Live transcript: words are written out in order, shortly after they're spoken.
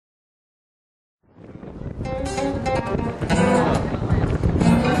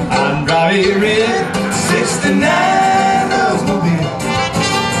I'm driving red 69 Oldsmobile.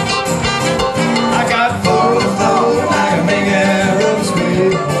 I got four to floor, I can make that road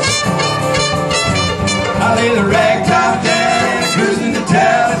squeal. I lay the rag top down, cruising to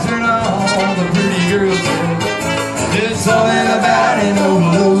town, and turn on the pretty girls. There's something about an old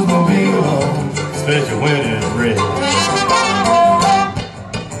Oldsmobile, especially when it's red.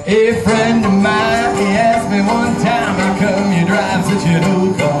 A friend of mine, he asked me one time, how come you drive such an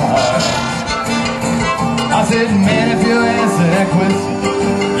old car? I said, man, if you answer that question,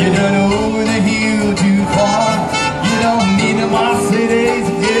 you don't over the hill too far. You don't need no Mercedes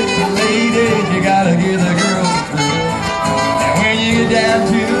to get the ladies, you gotta give the girls a thrill. And when you get down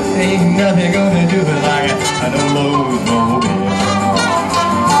to it, ain't nothing gonna do it like an old Oldsmobile.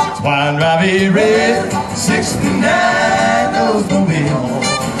 That's why I'm driving red 69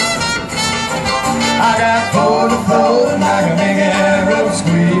 Oldsmobile. I got four to floor and I can make that road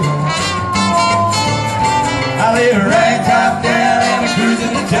squeal. I lay a rag top down and I cruise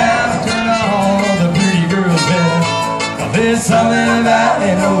into town and turn on the pretty girls' bed. 'Cause there's something about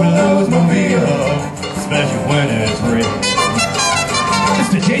an old Oldsmobile, especially when it's red.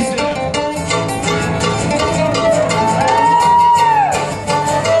 Mr. Jason.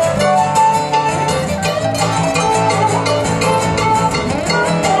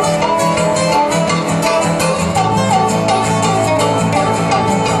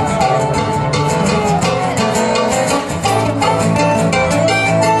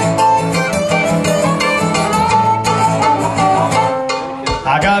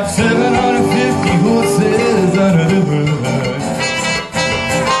 I got 750 horses under the hood.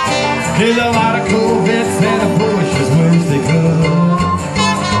 There's a lot of Corvettes and a Porsches wish they could.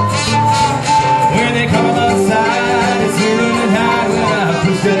 When they come outside, it's running high when I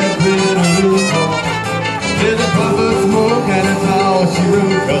push that pedal a little more. There's a puff of smoke and it's all she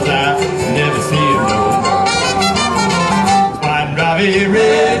wrote, 'cause I never see it no more. So I'm driving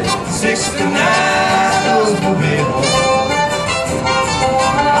red 69 Oldsmobile.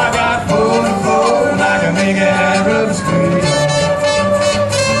 Make that road squeal.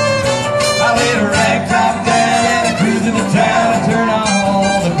 I lay a rag top down and I cruise into town and turn on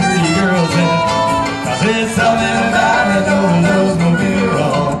all the pretty girls in it. 'Cause there's something about an old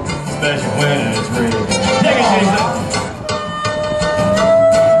Oldsmobile, especially when it's red. Take it, Jason.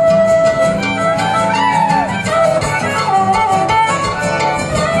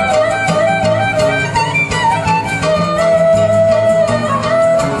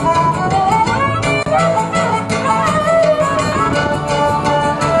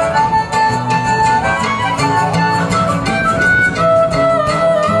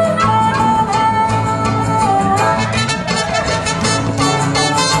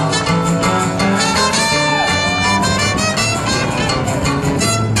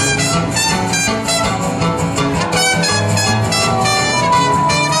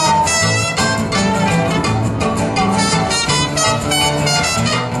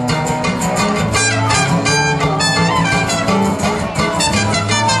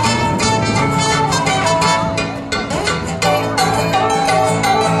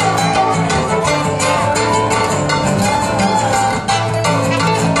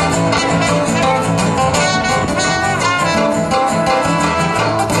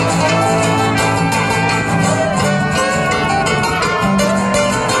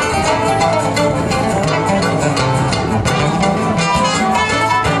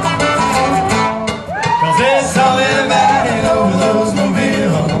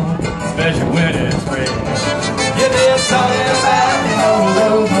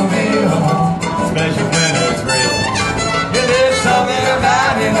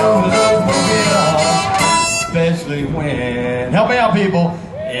 Especially when, help me out people,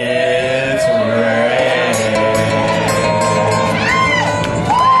 it's red.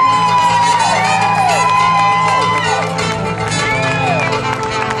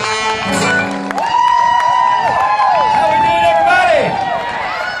 How we doing, everybody?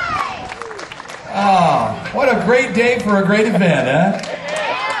 Oh, what a great day for a great event, huh?